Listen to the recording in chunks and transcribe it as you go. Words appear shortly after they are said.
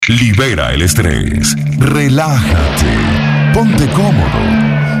Libera el estrés, relájate, ponte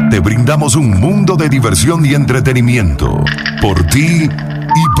cómodo. Te brindamos un mundo de diversión y entretenimiento. Por ti y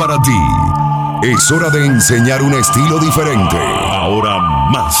para ti. Es hora de enseñar un estilo diferente. Ahora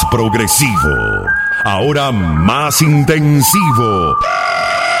más progresivo. Ahora más intensivo.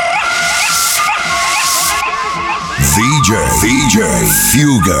 DJ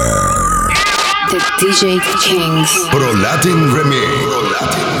Fugger. The DJ Kings. Prolatin Remix.com.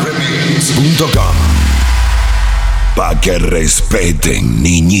 Pa' que respeten,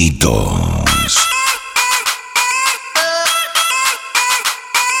 niñitos.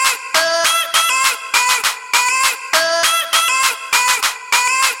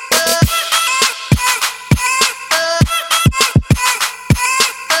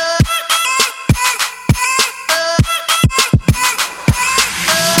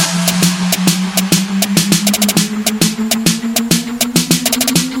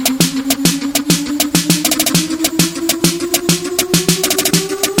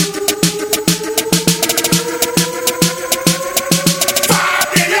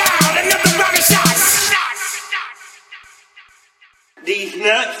 These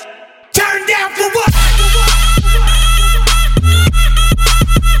nuts. Turn down for what?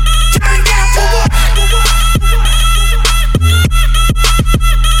 Turn down for what?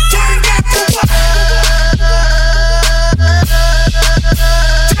 Turn down for what?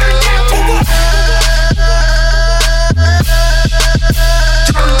 Turn down for what? Turn down for what?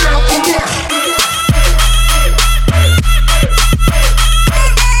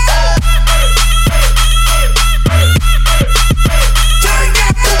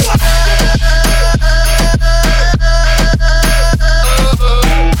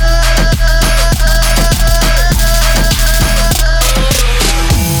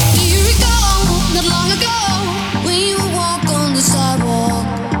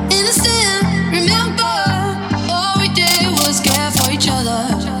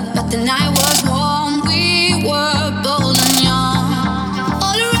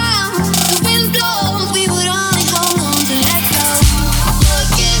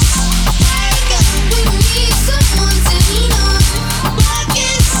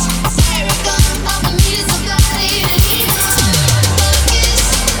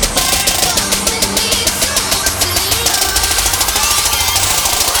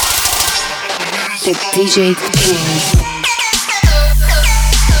 The DJ Kings.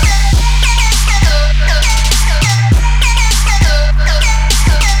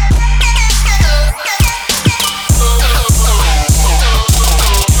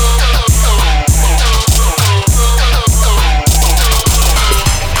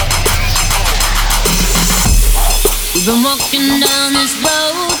 We've been walking down this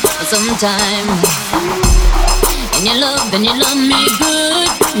road for some time, and you love me good,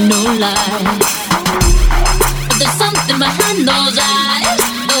 no lie. But there's something behind those eyes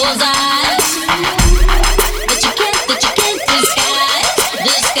that you can't disguise.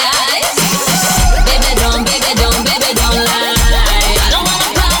 Baby, don't lie. I don't wanna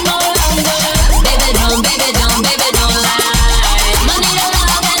cry no longer. Baby, don't lie. I need a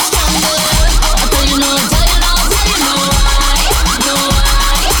love that's stronger. I'll tell you no why.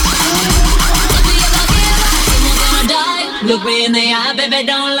 If we ever give up, then we're gonna die. Look me in the eye, baby,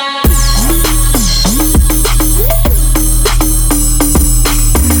 don't lie.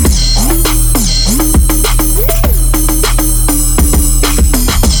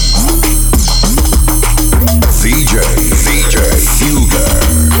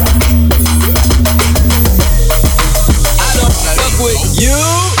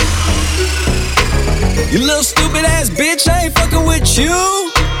 You little stupid ass bitch, I ain't fucking with you.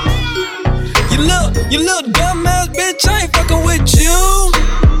 You little dumb ass bitch, I ain't fucking with you.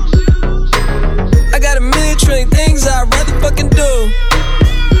 I got a million trillion things I'd rather fucking do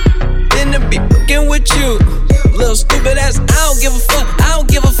than to be fucking with you. Little stupid ass, I don't give a fuck. I don't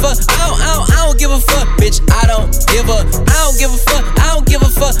give a fuck. I don't give a fuck, bitch. I don't give a fuck. I don't give a fuck. I don't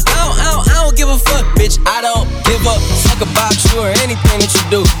give a fuck, bitch. I don't give a fuck about you or anything that you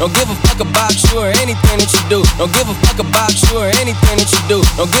do. Don't give a fuck about you or anything that you do. Don't give a fuck about you or anything that you do.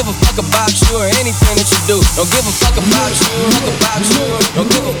 Don't give a fuck about you or anything that you do. Don't give a fuck about you. Don't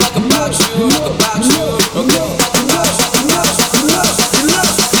give a fuck about you. Don't give a fuck about you.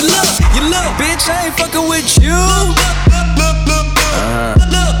 You look, bitch, I ain't fucking with you.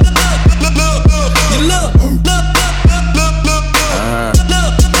 You look.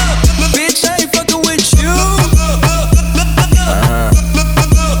 Bitch, I ain't fucking with you.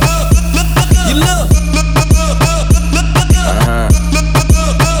 You look.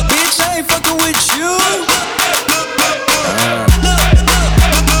 Bitch, I ain't fucking with you.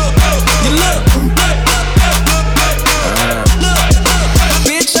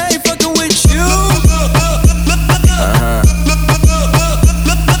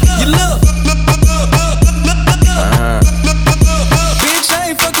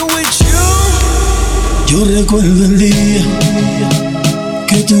 recuerdo el día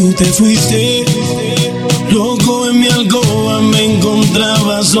que tú te fuiste. Loco en mi alcoba me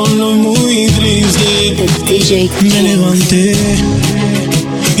encontraba solo y muy triste. The DJ Me Kings. levanté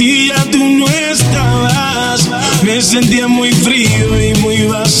y ya tú no estabas. Me sentía muy frío y muy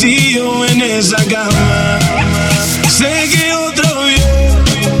vacío en esa cama. Sé que otro vio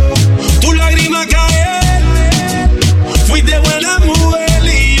tu lágrima caer. Fuiste buena mujer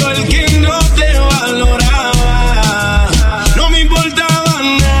y yo el que no te valoraba. No me importaba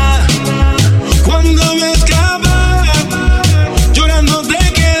nada cuando me escapaba. Llorando te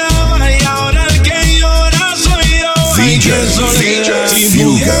quedaba y ahora el que llora soy yo. Ay, qué soledad. Si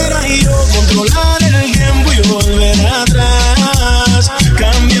pudiera yo controlar el tiempo y volver atrás,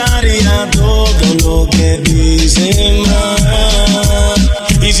 cambiaría todo lo que dice mal.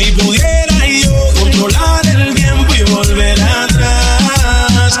 Y si pudiera yo controlar el tiempo y volver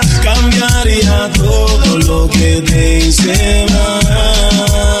atrás, cambiaría todo lo que te hice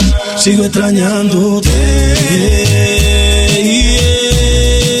mal. Sigo extrañándote,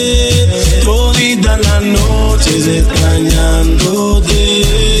 toditas las noches extrañándote.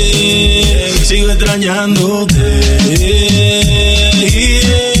 Sigo extrañándote,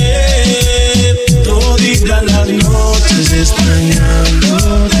 toditas las noches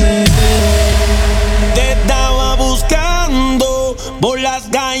extrañándote. Te estaba buscando por las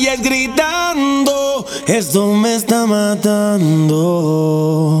calles gritando, esto me está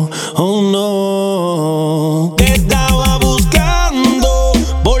matando, oh no. Te estaba buscando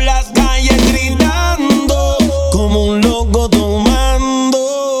por las calles gritando, como un loco tomando.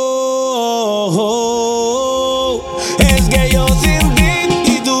 Es que yo sin ti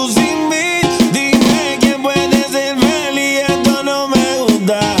y tú sin mí, dime quién puede ser feliz. Esto no me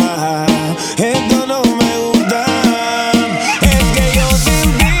gusta, esto no me gusta. Es que yo sin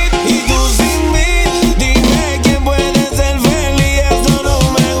ti y tú sin mí, dime quién puede ser feliz. Esto no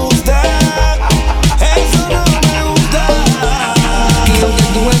me gusta, eso no me gusta. Y aunque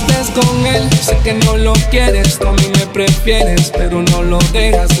tú estés con él, sé que no lo quieres, tú a mí me prefieres, pero no lo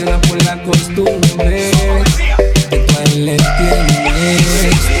dejas, será por la costumbre que tú a él le tienes.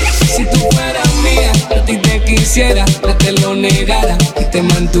 Si tú fueras mía, yo a ti te quisiera, no te lo negara y te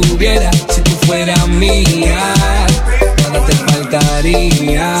mantuviera. Si tú fueras mía, nada te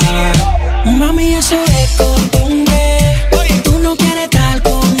faltaría. Mami, eso es costumbre. Tú no quieres estar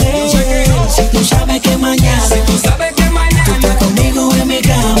con él. Si tú sabes que mañana, Tú sabes que mañana tú estás conmigo en mi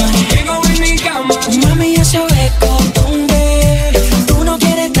cama. conmigo en mi cama. Mami, eso es costumbre. Tú no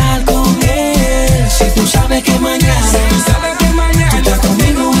quieres estar con él. Si tú sabes que mañana, Tú sabes que tú mañana estás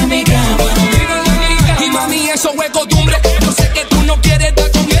conmigo en mi cama. conmigo en mi cama. Y mami, eso es costumbre. Yo sé que tú no quieres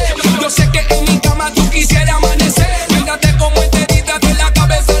estar con él. Yo sé que en mi cama tú quisieras amanecer. Mírate como enterita de la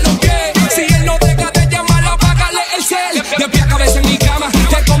cabeza a los pies. Si él no deja de llamar, apágale el cel. De pie a cabeza en mi cama,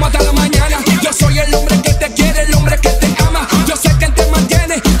 te como hasta la mañana. Yo soy el hombre que te quiere, el hombre que te ama. Yo sé que él te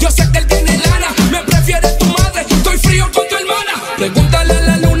mantiene, yo sé que él tiene lana. Me prefiere tu madre, estoy frío con tu hermana. Pregúntale a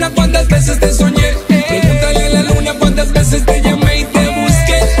la luna cuántas veces te soñé. Pregúntale a la luna cuántas veces te llamé y te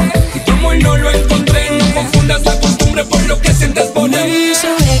busqué. Y como no lo encontré, no confundas la costumbre por lo que sientes por Mami, él. eso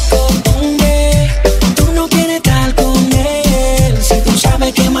es costumbre. Tú no quieres estar con él. Si tú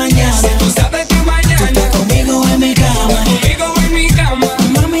sabes que mañana, Tú sabes que tú mañana estás conmigo en mi cama. conmigo en mi cama.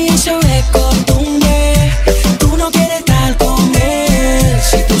 Mami, eso es costumbre. Tú no quieres estar con él.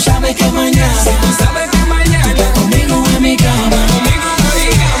 Si tú sabes que mañana, Tú sabes que tú mañana estás conmigo en mi cama. conmigo en mi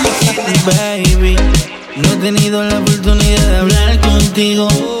cama. Baby, no he tenido la oportunidad de hablar contigo,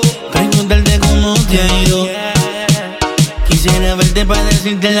 preguntarte cómo te ha ido. Quisiera verte para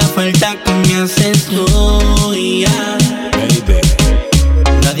decirte la falta que me haces tú, yeah.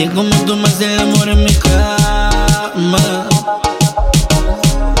 Nadie como tú me hace el amor en mi cama.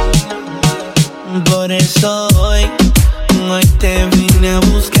 Por eso hoy te vine a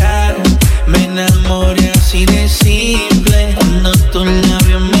buscar. Me enamoré así de simple, cuando tus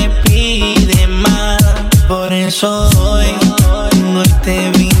labios me piden más. Por eso hoy te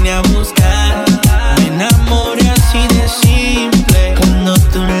vine a buscar. Me enamoré así de simple, cuando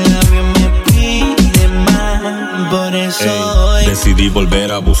tus labios me piden más. Por eso hoy decidí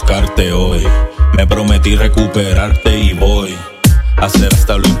volver a buscarte hoy. Me prometí recuperarte y voy a hacer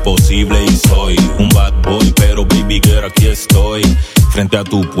hasta lo imposible y soy un bad boy, pero baby girl aquí estoy frente a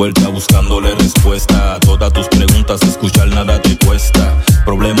tu puerta buscándole respuesta a todas tus preguntas. Escuchar nada te cuesta.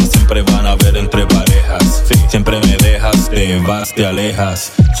 Problemas siempre van a haber entre parejas. Sí. Siempre me dejas, te vas, te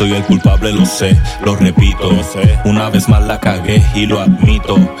alejas. Soy el culpable, lo sé, lo repito. Una vez más la cagué y lo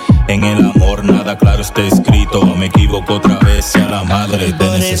admito. En el amor nada claro está escrito. Me equivoco otra vez y a la madre te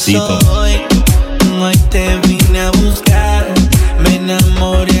necesito. Hoy te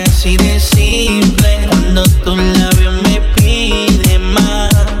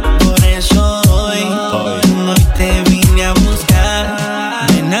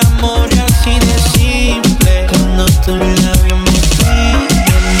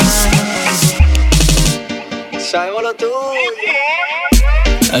lo tuyo.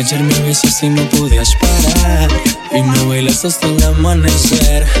 Ayer me besaste y no podías parar, y me bailaste hasta el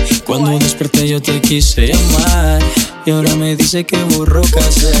amanecer. Cuando desperté yo te quise llamar, y ahora me dice que borró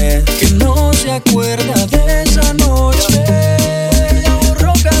cassette, que no se acuerda de esa noche. Ya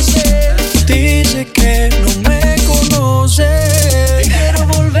borró cassette, dice que no me conoce, quiero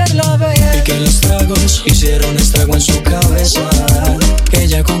volverla a ver, y que los tragos hicieron estrago en su cabeza, que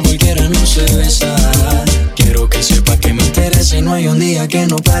ella con cualquiera no se besa. Quiero que sepa que me interesa y no hay un día que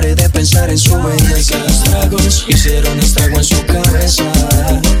no pare de pensar en su belleza. Los tragos hicieron estrago en su cabeza,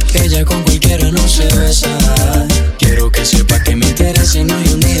 que ella con cualquiera no se besa. Quiero que sepa que me interesa y no hay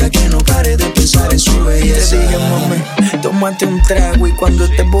un día que no pare de pensar en su belleza. Te dije, mami, tómate un trago y cuando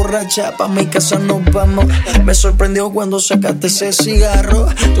estés borracha pa' mi casa nos vamos. Me sorprendió cuando sacaste ese cigarro.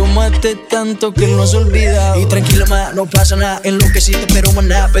 Tomaste tanto que no has olvidado. Y tranquilo, ma, no pasa nada. Enloqueciste pero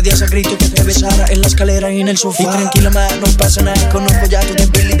maná, pedías a grito que te besara en la escalera y en el sofá. Y tranquilo, ma, no pasa nada. Conozco ya tu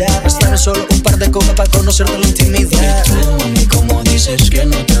debilidad. Bastame solo un par de copas para conocerte la intimidad. Y tú, mami, como dices que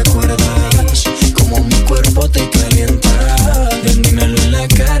no te acuerdas, como mi cuerpo te calienta. Ven, dímelo en la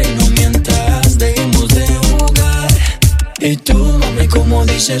cara y no mientas, dejemos de jugar. Y tú, mami, como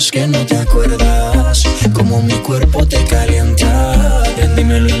dices que no te acuerdas, como mi cuerpo te calienta. Ven,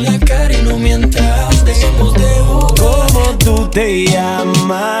 dímelo en la cara y no mientas, dejemos de jugar. ¿Cómo tú te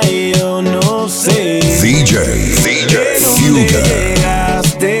llamas? Yo no sé. DJ Fuga.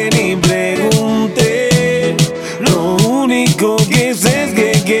 Llegaste ni pregunté. Lo único que sé es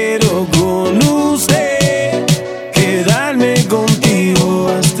que quiero con usted quedarme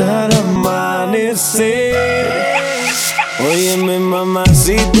contigo hasta el amanecer. Óyeme,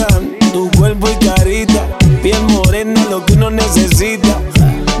 mamacita, tu cuerpo y carita, piel morena, lo que uno necesita.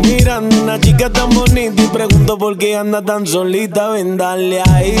 Mirando una chica tan bonita y pregunto por qué anda tan solita. Ven, dale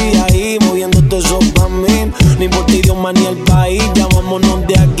ahí, moviéndote eso pa' mí. No importa idioma ni el país, ya vámonos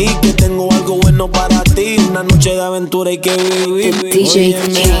de aquí, que tengo algo bueno para ti. Una noche de aventura hay que vivir. DJ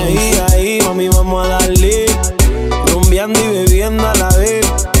Óyeme, ahí, mami, vamos a darle. Rumbeando y bebiendo a la vez.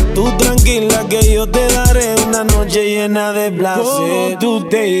 Tú tranquila que yo te daré una noche llena de placer. ¿Cómo tú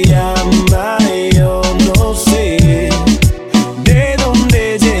te llamas? Yo no sé. ¿De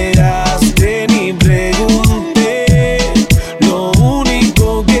dónde llegaste? Ni pregunté. Lo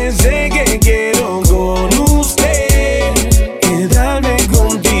único que sé que quiero con usted quedarme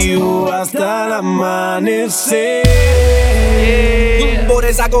contigo hasta el amanecer. Por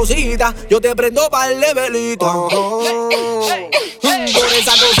esa cosita yo te prendo pa'l levelito. Por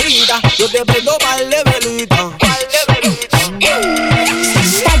esa cosita yo te prendo pa'l levelito.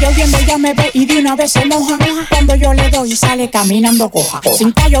 Está lloviendo, ella me ve y de una vez se moja. Cuando yo le doy sale caminando coja. Si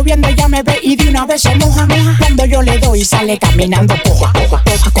está lloviendo, ella me ve y de una vez se moja. Cuando yo le doy sale caminando coja. Coja.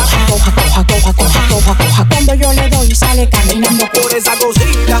 Cuando yo le doy sale caminando coja. Por esa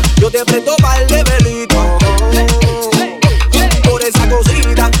cosita yo te prendo pa'l levelito. Por esa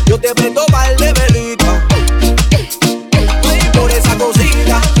cosita yo te prendo pa'l levelito. Por esa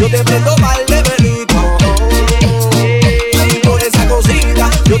cosita yo te prendo pa'l levelito. Por esa cosita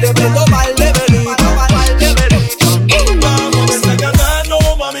yo te prendo pa'l levelito. Vamos a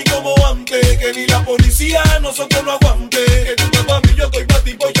desacatarnos, mami, como antes. Que ni la policía nosotros no aguante. Que tú estás pa' mí, yo estoy pa'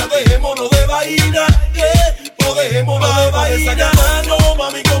 ti, pues ya dejémonos de vaina. No dejémonos de vaina. Desacatarnos,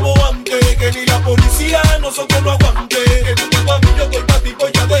 mami, como antes. Que ni la policía nosotros no aguante. Que tú estás pa' mí, yo estoy pa' ti,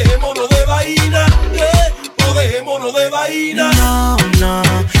 pues ya dejémonos de vaina. No dejémonos de vaina. No,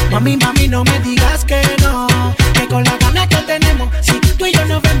 mami, no me digas que no. Que con las ganas que tenemos, si tú y yo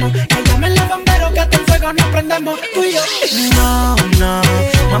nos vemos, que llamen los bomberos que hasta el fuego nos prendemos, tú y yo. No,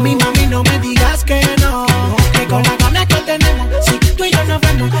 mami, no me digas que no. Que con las ganas que tenemos, si tú y yo nos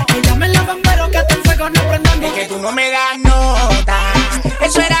vemos, que llamen los bomberos que hasta el fuego nos prendemos. Es que tú no me das nota,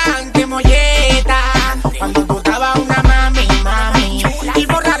 eso era antes molleta. Cuando tú estabas una mami, y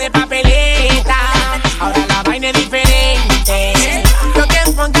borra de papeleta. Ahora la vaina es diferente, los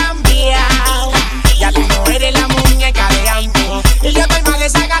tiempos han cambiado. Ya tú no eres la muñeca de antes, y yo estoy más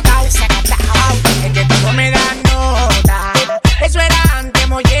desacatado. Es que tú no me das nota, eso era antes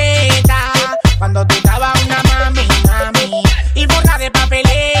molleta. Cuando tú estabas una mami, y borra de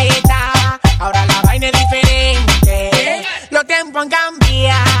papeleta. Ahora la vaina es diferente, los tiempos han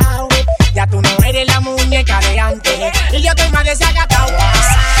cambiado. Ya tú no eres la muñeca de antes, y yo estoy más desacatado.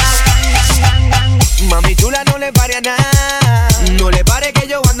 Mami chula, no le pare a nada. No le pare que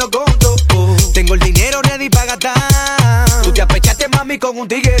yo ando con todo. Tengo el dinero ready pa' gastar. Tú te apechaste, mami, con un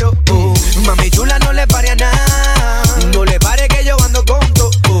tiguero. Mami chula, no le pare a nada. No le pare que yo ando con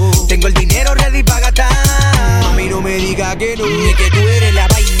todo. Tengo el dinero ready pa' gastar. Mami, no me digas que no. Es que tú eres la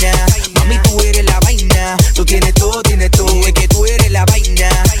vaina. Mami, tú eres la vaina. Tú tienes todo.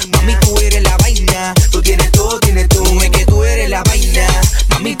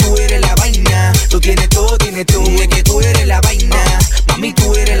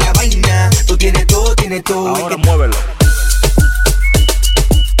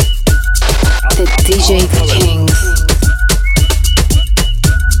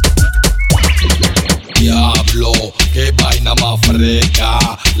 Diablo, qué vaina más fresca.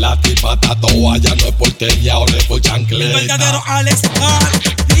 La tipa está toa, ya no es por tenis, ahora es por chancleta. El verdadero Alex Hart.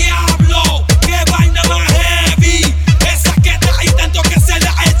 Diablo, qué vaina más heavy. Esa que está ahí tanto que se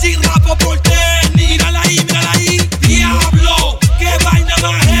la eche y rapo por tenis. Mírala ahí, mírala ahí. Diablo, qué vaina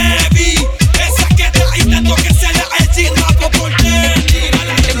más heavy. Esa que está ahí tanto que se la eche y rapo por tenis.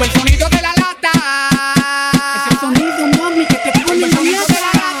 Mírala ahí. Tengo el sonido de la lata. Es el sonido, mami, que te pone El sonido de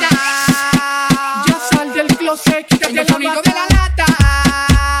la lata. Ya sal del closet, quítate Tengo el sonido de la lata.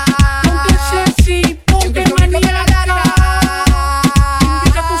 Ponte sexy, ponte El sonido de la lata.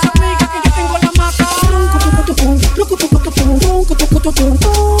 Invita a tus amigas que yo tengo la mata.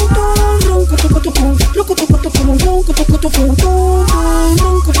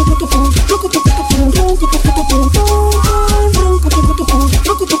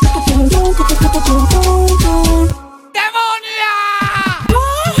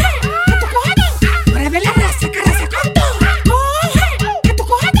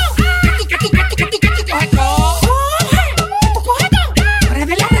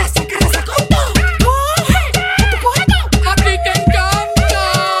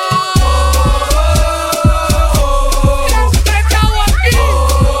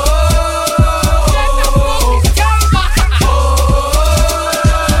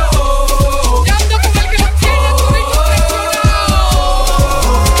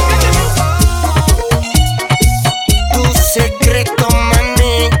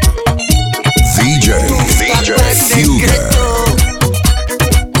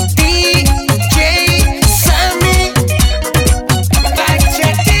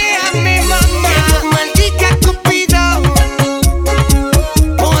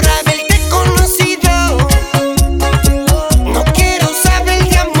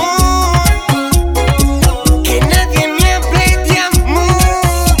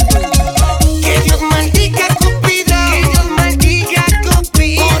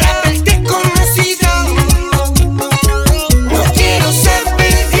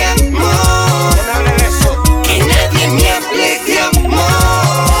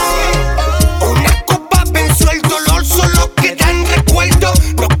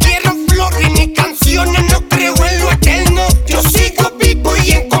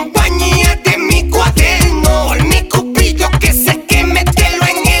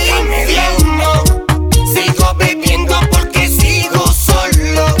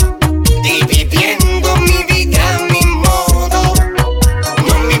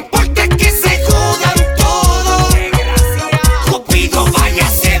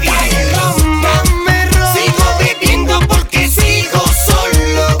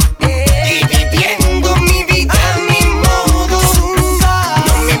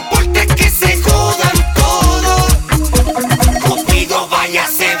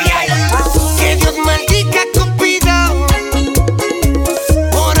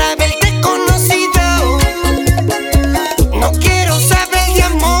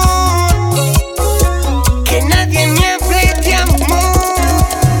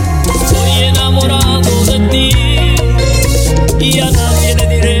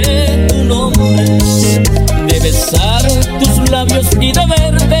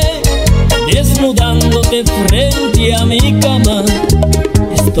 frente a mi cama.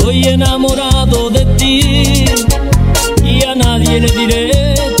 Estoy enamorado de ti y a nadie le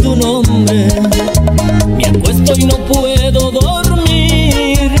diré tu nombre. Me acuesto y no puedo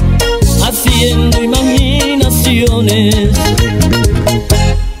dormir, haciendo imaginaciones.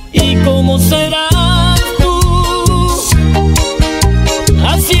 ¿Y cómo serás tú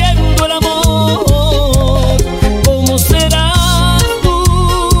haciendo el amor? ¿Cómo serás tú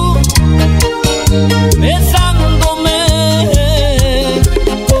besándome?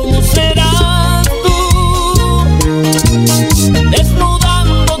 ¿Cómo serás tú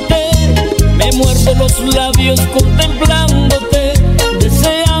desnudándote? Me muerdo los labios contemplándote,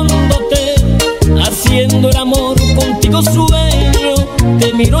 deseándote, haciendo el amor contigo sueño.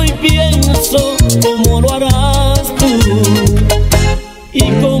 Te miro y pienso cómo lo harás tú. ¿Y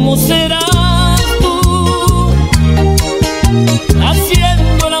cómo serás tú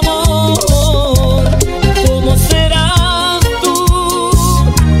haciendo el amor? ¿Cómo serás tú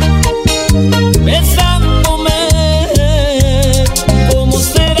besándome? ¿Cómo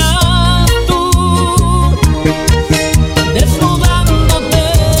serás tú desnudándote?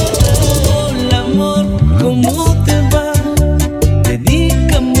 Hola amor, ¿cómo te va?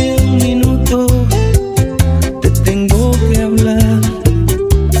 Dedícame un minuto. Te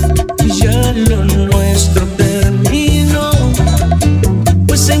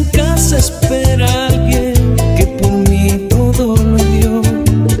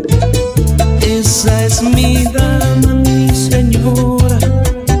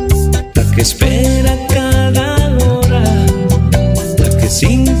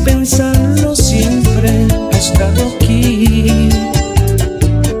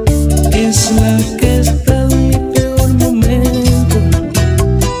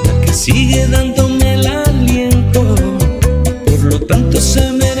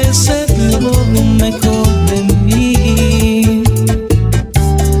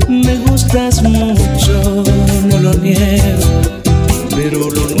gustas mucho, no lo niego, pero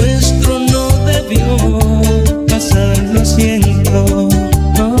lo nuestro no debió pasar, lo siento,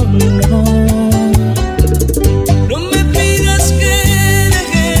 no, no. No me pidas que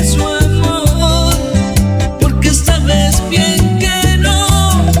deje su amor, porque sabes bien que no.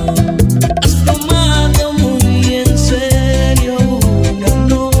 Has tomado muy en serio una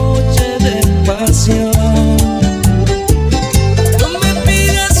noche de pasión.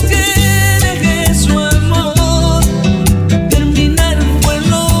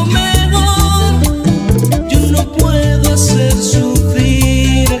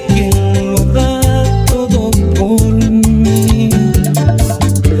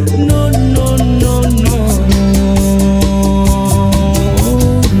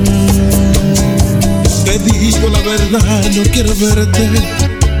 No quiero verte,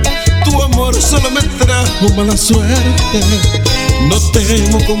 tu amor solo me trajo mala suerte. No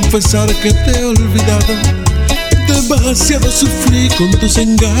temo confesar que te he olvidado, demasiado sufrí con tus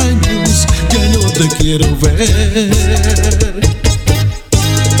engaños, ya no te quiero ver.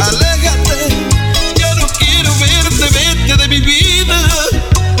 Aléjate, ya no quiero verte, vete de mi vida.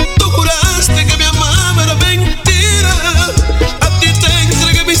 Tú juraste que me amaba, era mentira. A ti te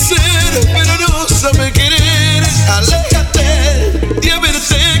entregué mi ser, pero no sabe querer. Aléjate de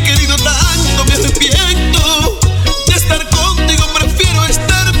haberte querido tanto, me arrepiento de estar contigo, prefiero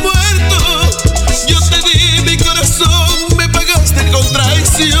estar muerto. Yo te di mi corazón, me pagaste con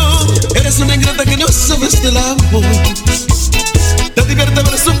traición. Eres una ingrata que no sabes del amor. Te divierte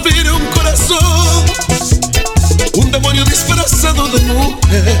ver sufrir un corazón, un demonio disfrazado de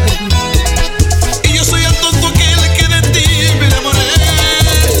mujer. Y yo soy el tonto aquel que de ti me enamoré.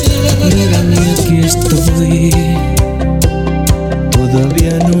 Mírame, aquí estoy,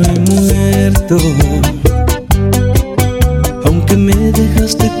 todavía no he muerto, aunque me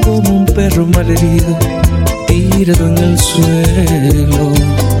dejaste como un perro malherido, tirado en el suelo.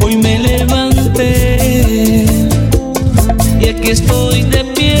 Hoy me levanté y aquí estoy de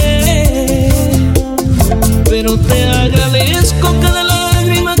pie, pero te agradezco cada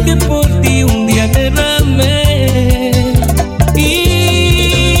lágrima que por ti un día derramé.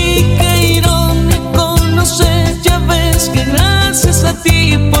 Gracias a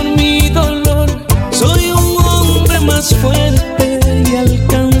ti por mi dolor, soy un hombre más fuerte y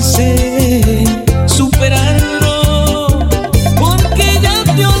alcancé superarlo, porque ya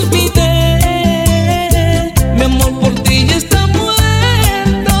te olvidé. Mi amor por ti ya está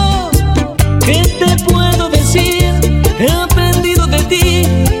muerto. ¿Qué te puedo decir? He aprendido de ti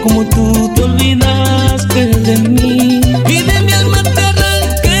como tú te olvidaste de mí. Y de mi alma te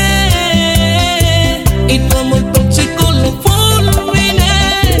arranqué, y tu amor tóxico lo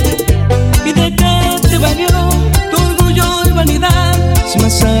fulminé. ¿Y de qué te valió tu orgullo y vanidad si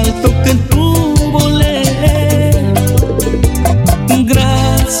más alto que tú volé?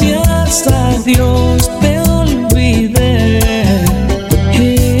 Gracias a Dios te olvidé.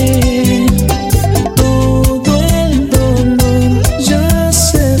 Todo el dolor ya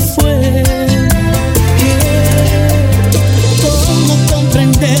se fue. ¿Cómo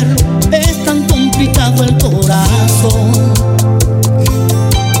comprenderlo? Es tan complicado el corazón.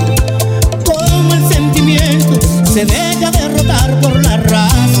 Como el sentimiento se deja derrotar por la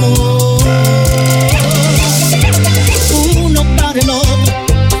razón.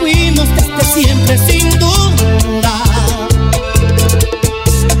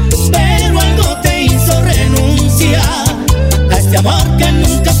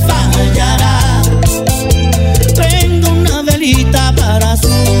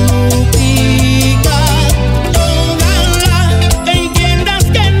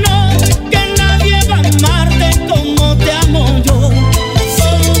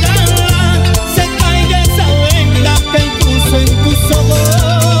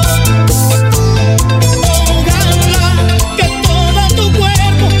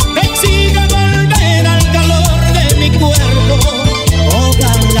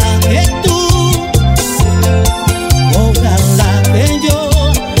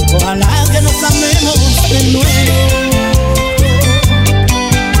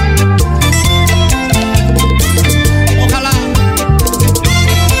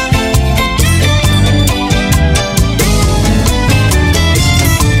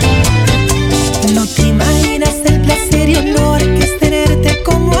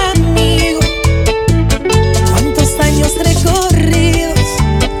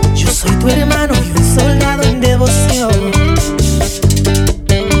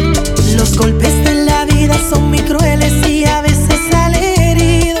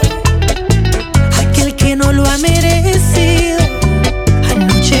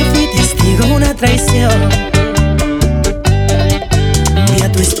 traición. Vi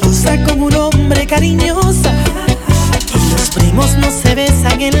a tu esposa con un hombre cariñosa y los primos no se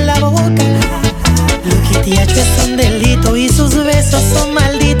besan en la boca. Lo que te ha hecho es un delito y sus besos son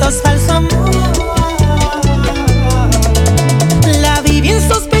malditos, falso amor. La vi bien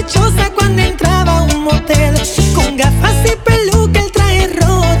sospechosa cuando entraba a un motel, con gafas y peluca, el traje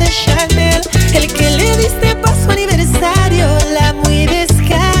rojo de Chanel. El que le diste pa' su aniversario, la muy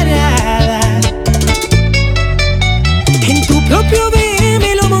descarada. En tu propio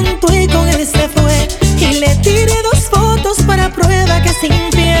BM lo montó y con él se fue, y le tiré 2 fotos para prueba que es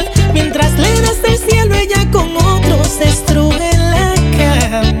infiel. Mientras le das del cielo, ella con otro se estruja en la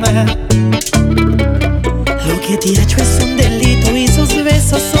cama. Lo que te ha hecho es un delito y sus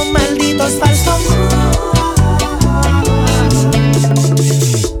besos son malditos, falso amor.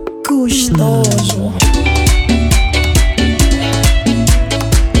 Gustoso.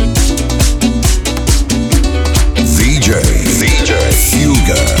 DJ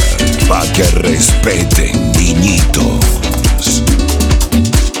Hugo, pa' que respeten, niñitos.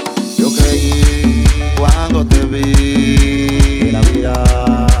 Yo creí cuando te vi, la vida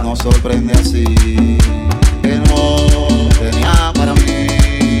nos sorprende así, que no tenía para mí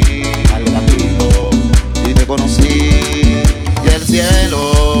algo tan lindo, y te conocí y el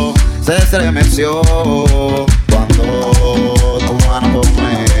cielo se estremeció cuando tu mano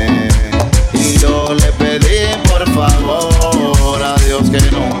tomé, y yo le pedí por favor a Dios que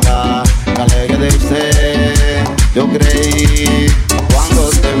nunca me aleje de usted. Yo creí cuando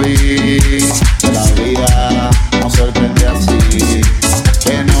te vi, que la vida nos sorprende así,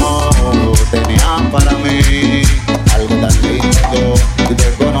 que no tenía para mí algo tan lindo, y te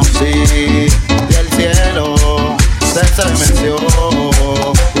conocí y el cielo se estremeció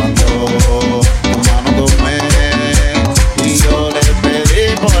cuando tu mano tomé, y yo le pedí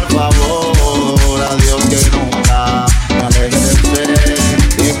por favor a Dios que nunca me aleje de usted,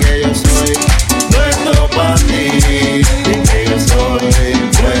 y que yo soy bueno para ti, y que yo soy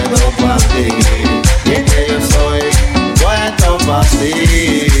bueno para ti, y que yo soy bueno para ti,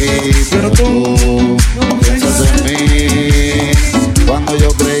 pero tú no piensas en mí. Cuando yo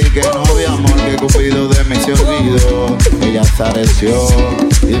creí que no había amor, que Cupido de mí se olvidó, ella apareció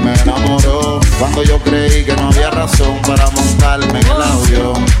y me enamoró. Cuando yo creí que no había razón para montarme en el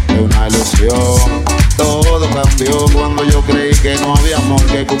avión de una ilusión, todo cambió. Cuando yo creí que no había amor,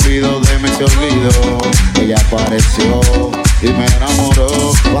 que Cupido de mí se olvidó, ella apareció y me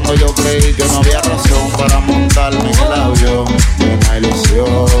enamoró. Cuando yo creí que no había razón para montarme en el avión de una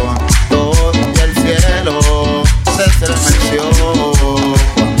ilusión, todo el cielo se estremeció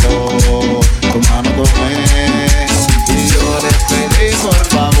cuando tu mano tomé, y yo le pedí por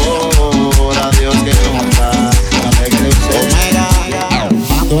favor a Dios que nunca me aleje de usted.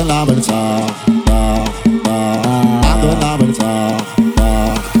 Ando en la verdad, ando en la verdad,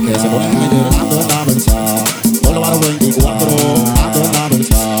 que se pone en medio, ando en la verdad, por lo bajo 24, ando en la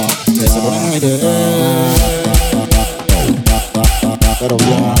verdad, que se pone en medio, pero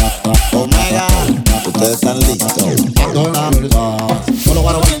bien, Omega, ustedes están listos. Ando en la verdad, por lo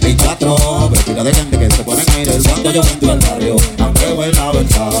bajo 24, vestida de gente que se pone en medio, cuando yo entro al barrio, ando en la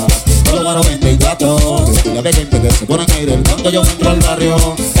verdad, por lo bajo 24, vestida de gente que se pone en medio, cuando yo entro al barrio,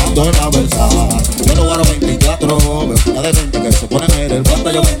 ando en la verdad, por lo bajo 24, vestida de gente que se pone en medio,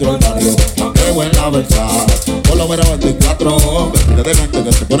 cuando yo entro al barrio, ando en la verdad, por lo bajo 24, vestida de gente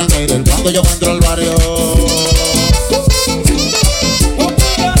que se pone en medio, cuando yo entro al barrio.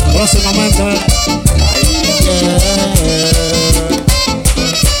 Próximamente,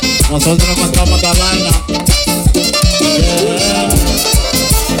 nosotros nos mandamos esta vaina.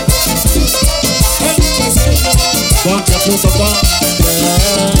 Concha.com,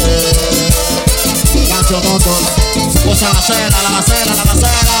 Cancho Motos, usa la cera.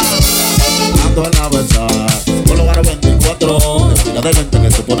 Ando en la verdad, por lo bajo 24, vestida de gente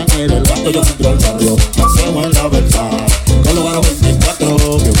que se pone en el cuando yo entro al barrio, ando en la verdad, por lo bajo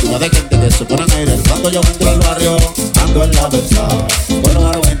 24, vestida de gente que se pone en el cuando yo entro al barrio, ando en la verdad, por lo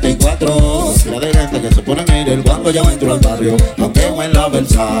bajo 24, vestida de gente que se pone en el cuando yo entro al barrio, ando en la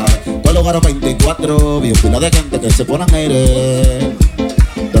verdad, por lo bajo 24, vestida de gente que se pone en el.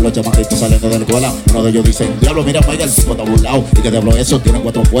 De los chamaquitos saliendo de la escuela, uno de ellos dice: diablo, mira, Mike, el tipo está burlado. Y que diablo eso, tiene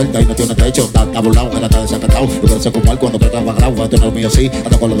 4 puertas y no tiene techo. Está burlado, él está desacatado. Yo quiero ser como él cuando cree que va grave. Esto no es mío, sí,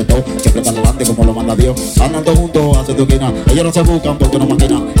 anda con lo de todo. Siempre para adelante como lo manda Dios. Andan todos juntos, hacen tu esquina. Ellos no se buscan porque no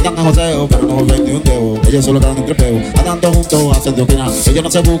maquinan. Están a joseo, pero no ven ni un dedo. Ellos solo quedan entre peos. Andan todos juntos, hacen tu esquina. Ellos no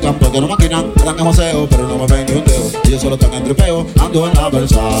se buscan porque no maquinan. Están a joseo, pero no me ven ni un dedo. Ellos solo están entre peos. Ando en la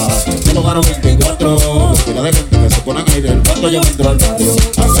versa. Me lo gano 24. Tira de gente que se ponen a ir el cuando yo entro al barrio.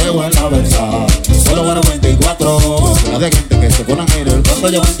 Paseo en la Versa, solo para 24. La de gente que se pone a mirar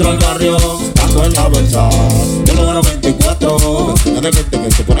cuando yo entro al barrio. Ando en la Versa, solo para 24. La de gente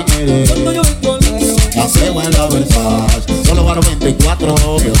que se pone a mirar cuando yo entro al barrio. Paseo en la Versa, solo para 24.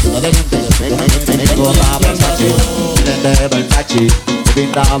 La de gente que se pone a mirar gorra Versace, lente Versace,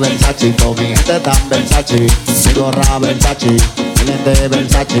 pinta Versace, con mi gente tan Versace, mi gorra Versace, lente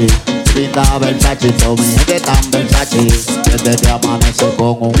Versace, pinta Versace, con mi gente tan Versace. Desde que amanece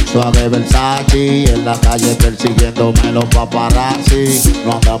con un suave Versace, y en la calle persiguiéndome los paparazzi.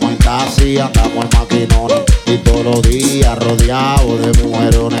 No andamos en taxi, andamos en maquinones, y todos los días rodeados de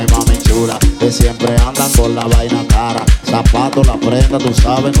mujerones, mami chula, que siempre andan con la vaina cara. Zapatos, la prenda, tú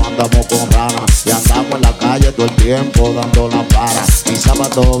sabes, no andamos con rana, y andamos en la calle todo el tiempo dando la para. Mis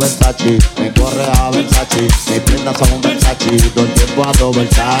zapatos Versace, mi correa Versace, mis prendas son Versace, todo el tiempo ando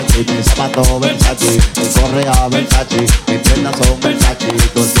Versace. Mis zapatos Versace, mi correa Versace, mis prendas son Versace,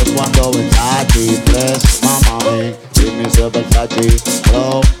 todo el tiempo ando Versace. Tres, mami, y mi soy Versace,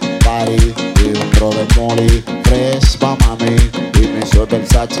 bro, party, y un bro de Molly. Tres, mami, y mi soy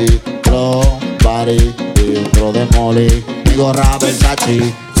Versace, bro, party, y un bro de Molly. Mi gorra Versace,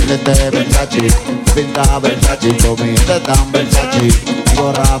 mi lente Versace, pinta Versace, con mi gente tan Versace. Mi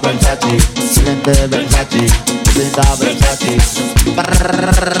gorra Versace, mi lente Versace, pinta Versace.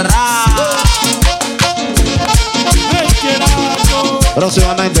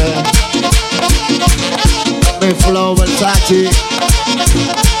 Próximamente mi flow Versace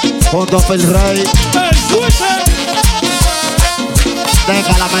junto a Phil Rey.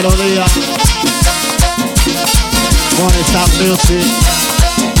 Deja la melodía. Money Stop Music.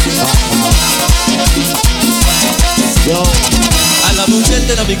 Yo. A la mujer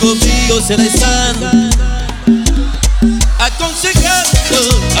del amigo mío se le están aconsejando.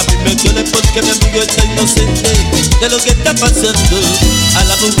 A mí me duele porque mi amigo está inocente de lo que está pasando. A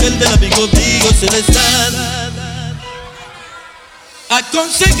la mujer del amigo mío se le están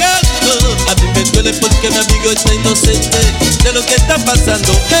aconsejando. A mí me duele porque mi amigo está inocente de lo que está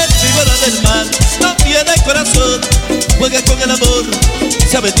pasando. El víbora del mal no tiene corazón, juega con el amor,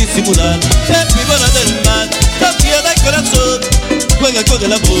 sabe disimular. El víbora del mal no tiene corazón, juega con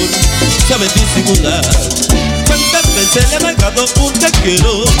el amor, sabe disimular. ¿Cuántas veces le ha negado un te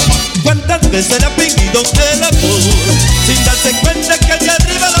quiero? ¿Cuántas veces le ha fingido el amor? Sin darse cuenta que allá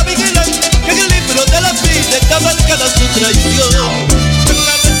arriba la vigilan, que en el libro de la vida está marcada su traición.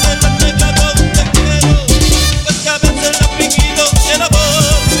 ¿Cuántas veces le ha negado un te quiero? ¿Cuántas veces le ha fingido el amor?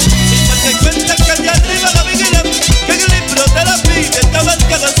 Sin darse cuenta que allá arriba la vigilan, que en el libro de la vida está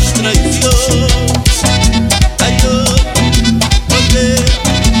marcada su traición. Ay, yo, oye,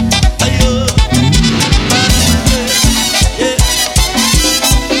 ay, yo.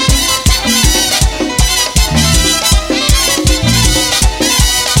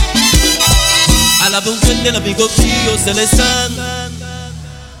 A la mujer del amigo mío se le están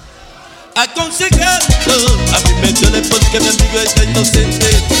aconsejando. A mí me duele porque mi amigo está inocente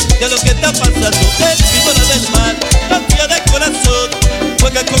de lo que está pasando. El víbora del mal no tiene corazón,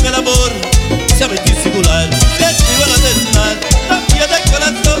 juega con el amor, sabe disimular. El víbora del mal no tiene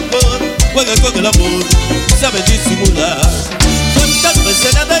corazón, juega con el amor, sabe disimular. ¿Cuántas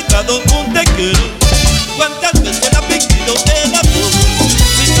veces le ha dejado un te quiero? ¿Cuántas veces le ha fingido el amor?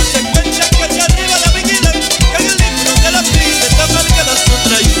 Si no se cuenta que allá arriba la vigilan, que en el libro de la vida está marcada su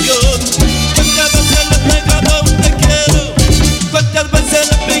traición. ¿Cuántas veces le ha dejado un te quiero? ¿Cuántas veces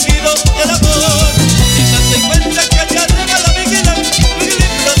le ha fingido el amor? Si no se cuenta que allá arriba la vigilan, que en el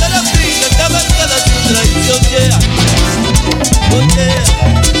libro de la vida está marcada su traición. Yeah. Oh yeah.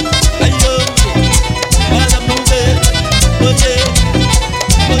 Ay, yo, a la mujer, oye,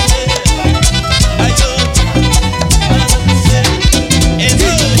 oye. Ay, yo, a la mujer, eso.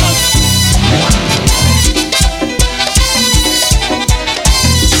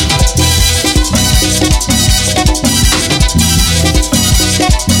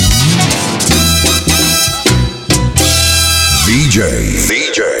 DJ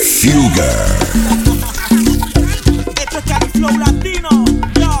Fuga. Esto es Cali Flow Latino,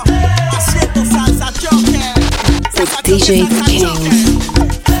 yo, haciendo salsa choque. With DJ Kings.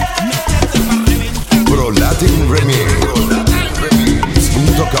 Pro Latin Remix.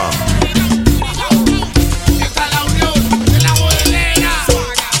 ProLatinRemix.com. Está la unión de la bodelera.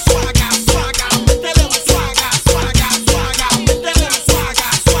 Swaga, swaga, swaga, métele un swaga, swaga, swaga, métele un swaga,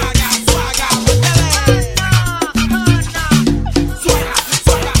 swaga, swaga, métele. Swaga,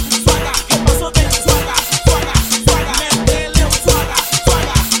 swaga, swaga, el paso de swaga, swaga, swaga, métele un swaga,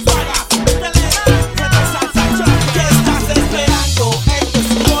 swaga, swaga, métele. Esta salsa choque, ¿qué estás esperando?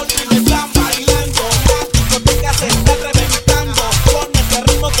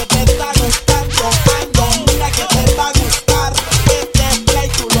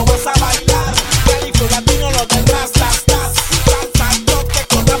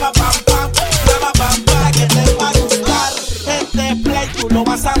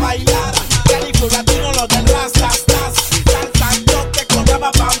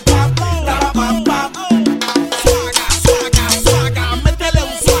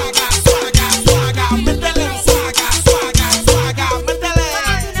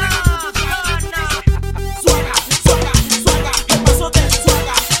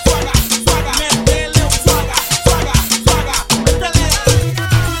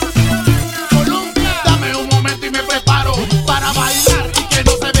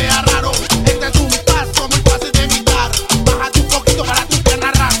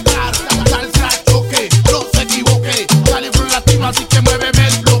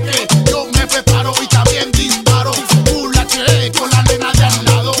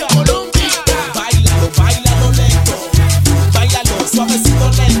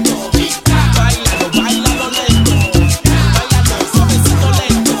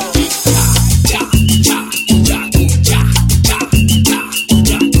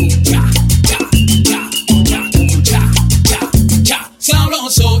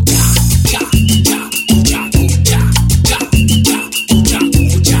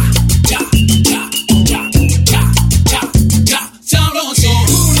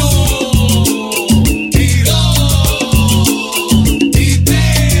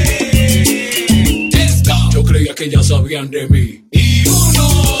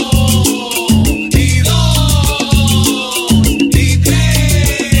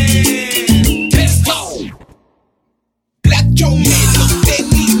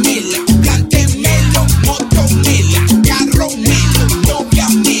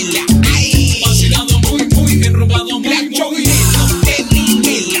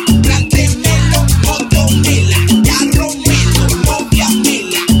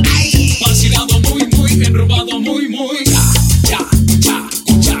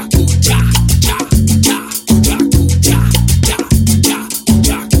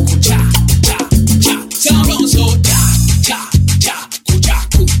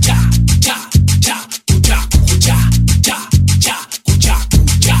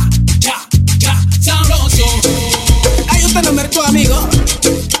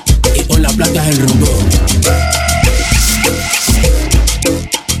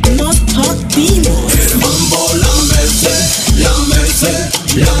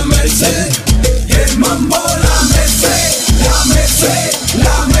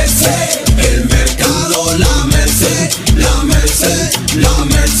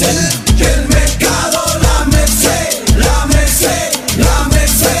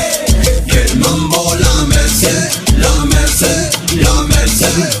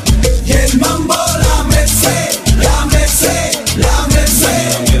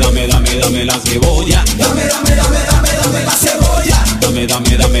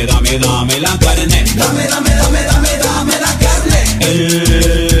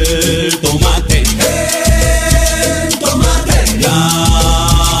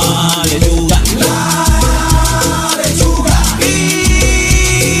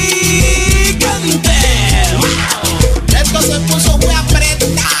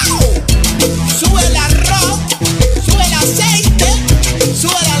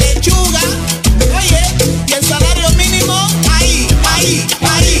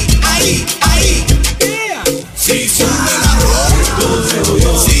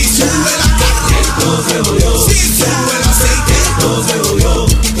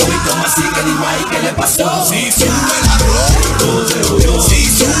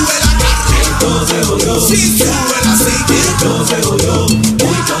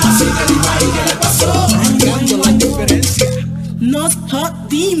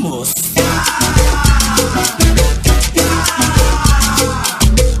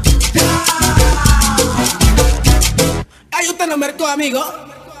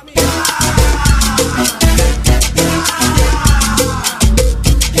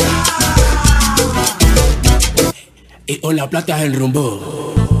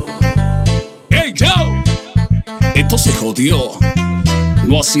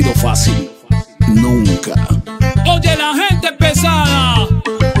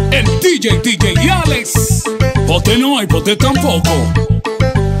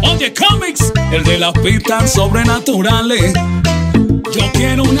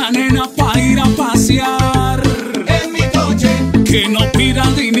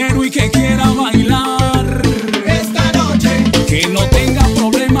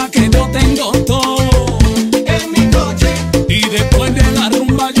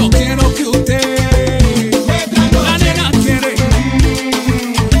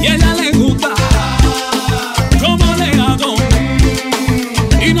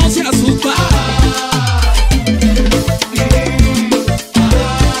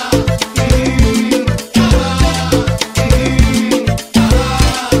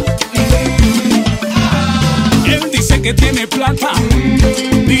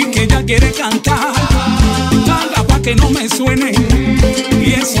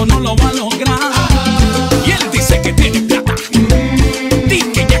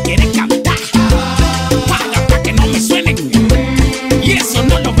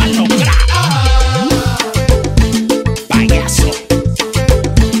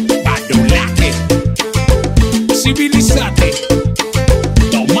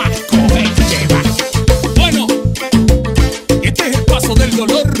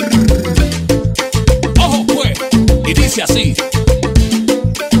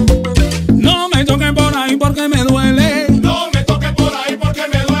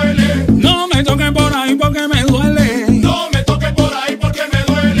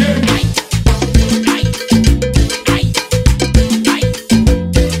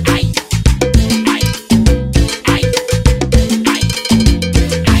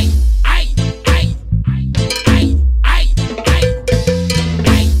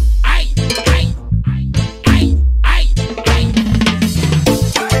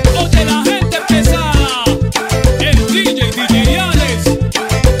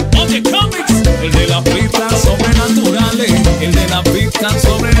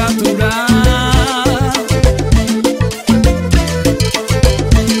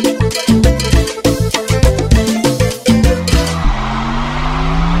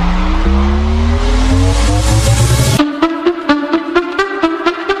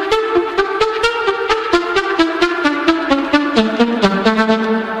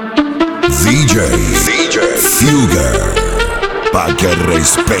 que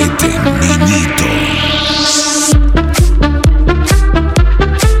respeten, niñito.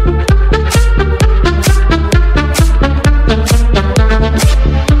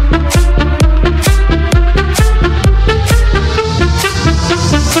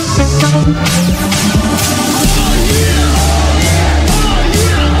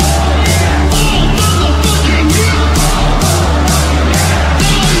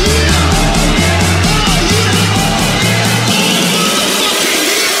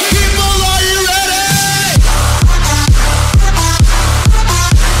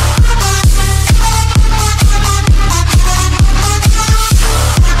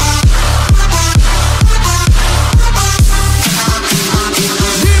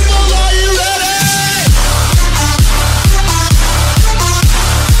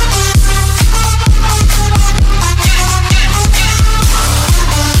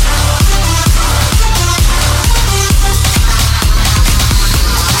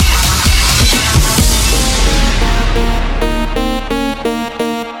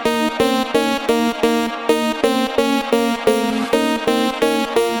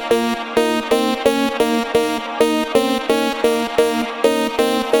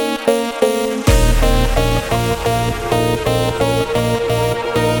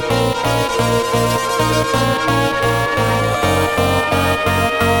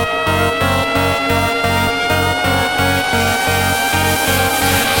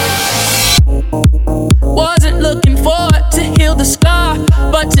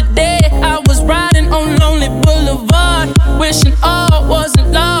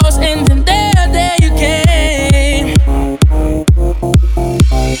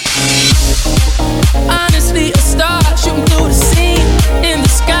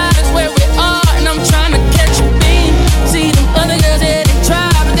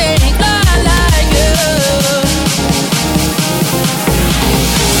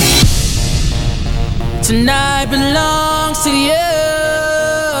 Tonight belongs to you.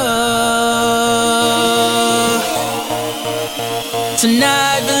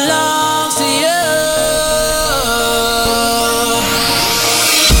 Tonight belongs to you.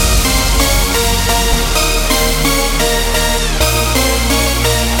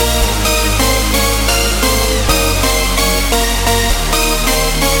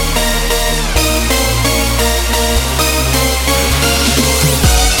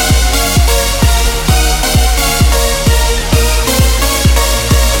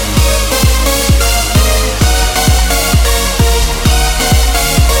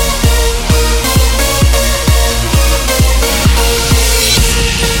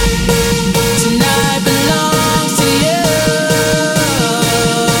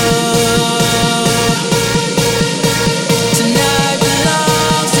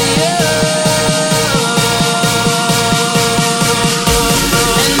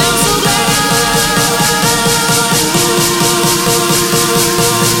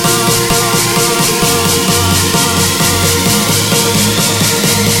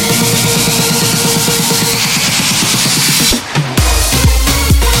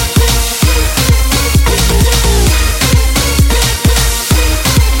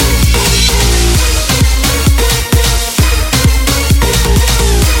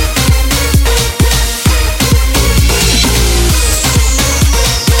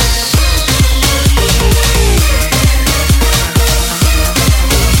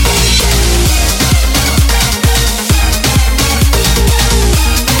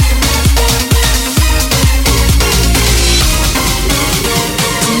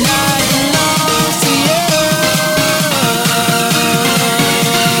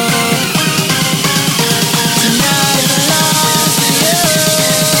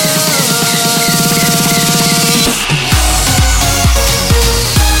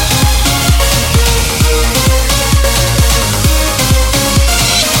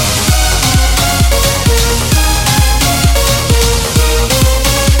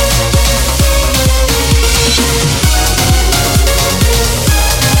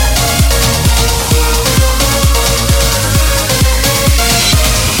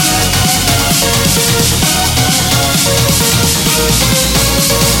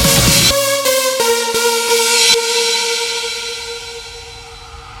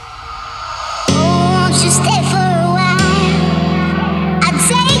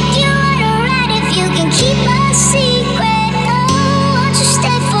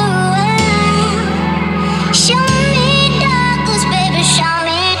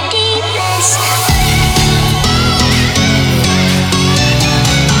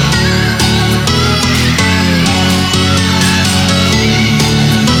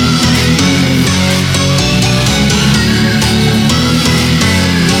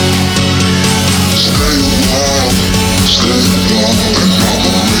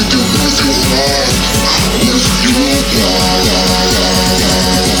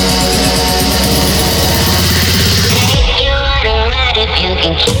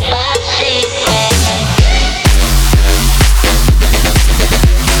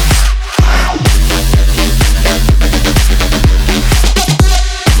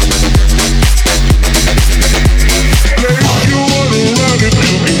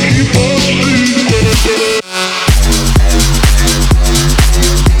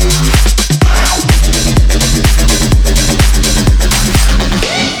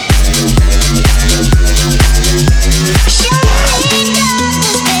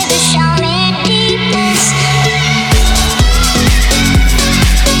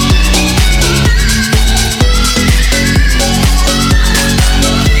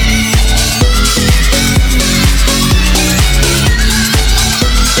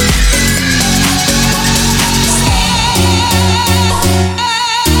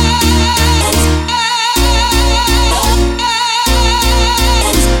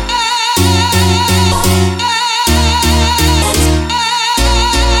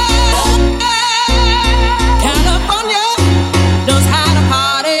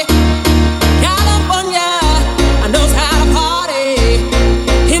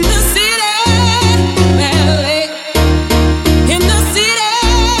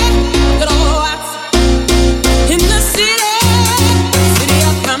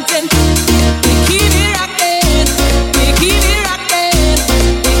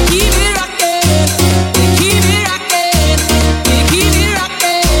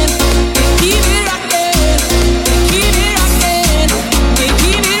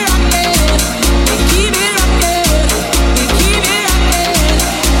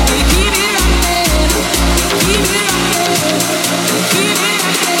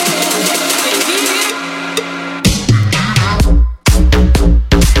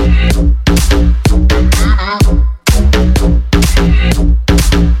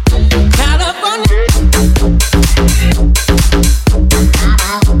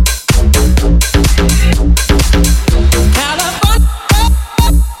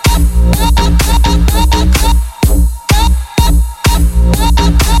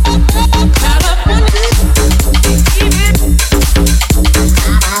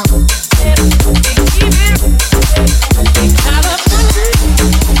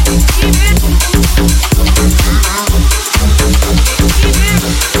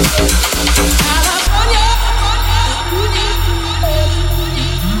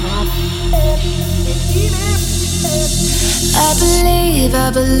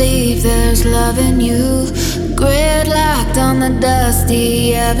 I believe there's love in you. Gridlocked on the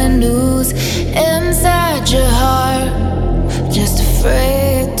dusty avenues inside your heart, just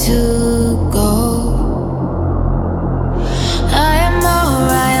afraid to go. I am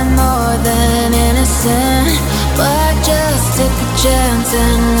more than innocent, but just take a chance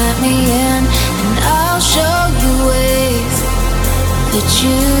and let me in, and I'll show you ways that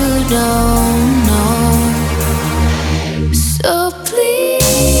you don't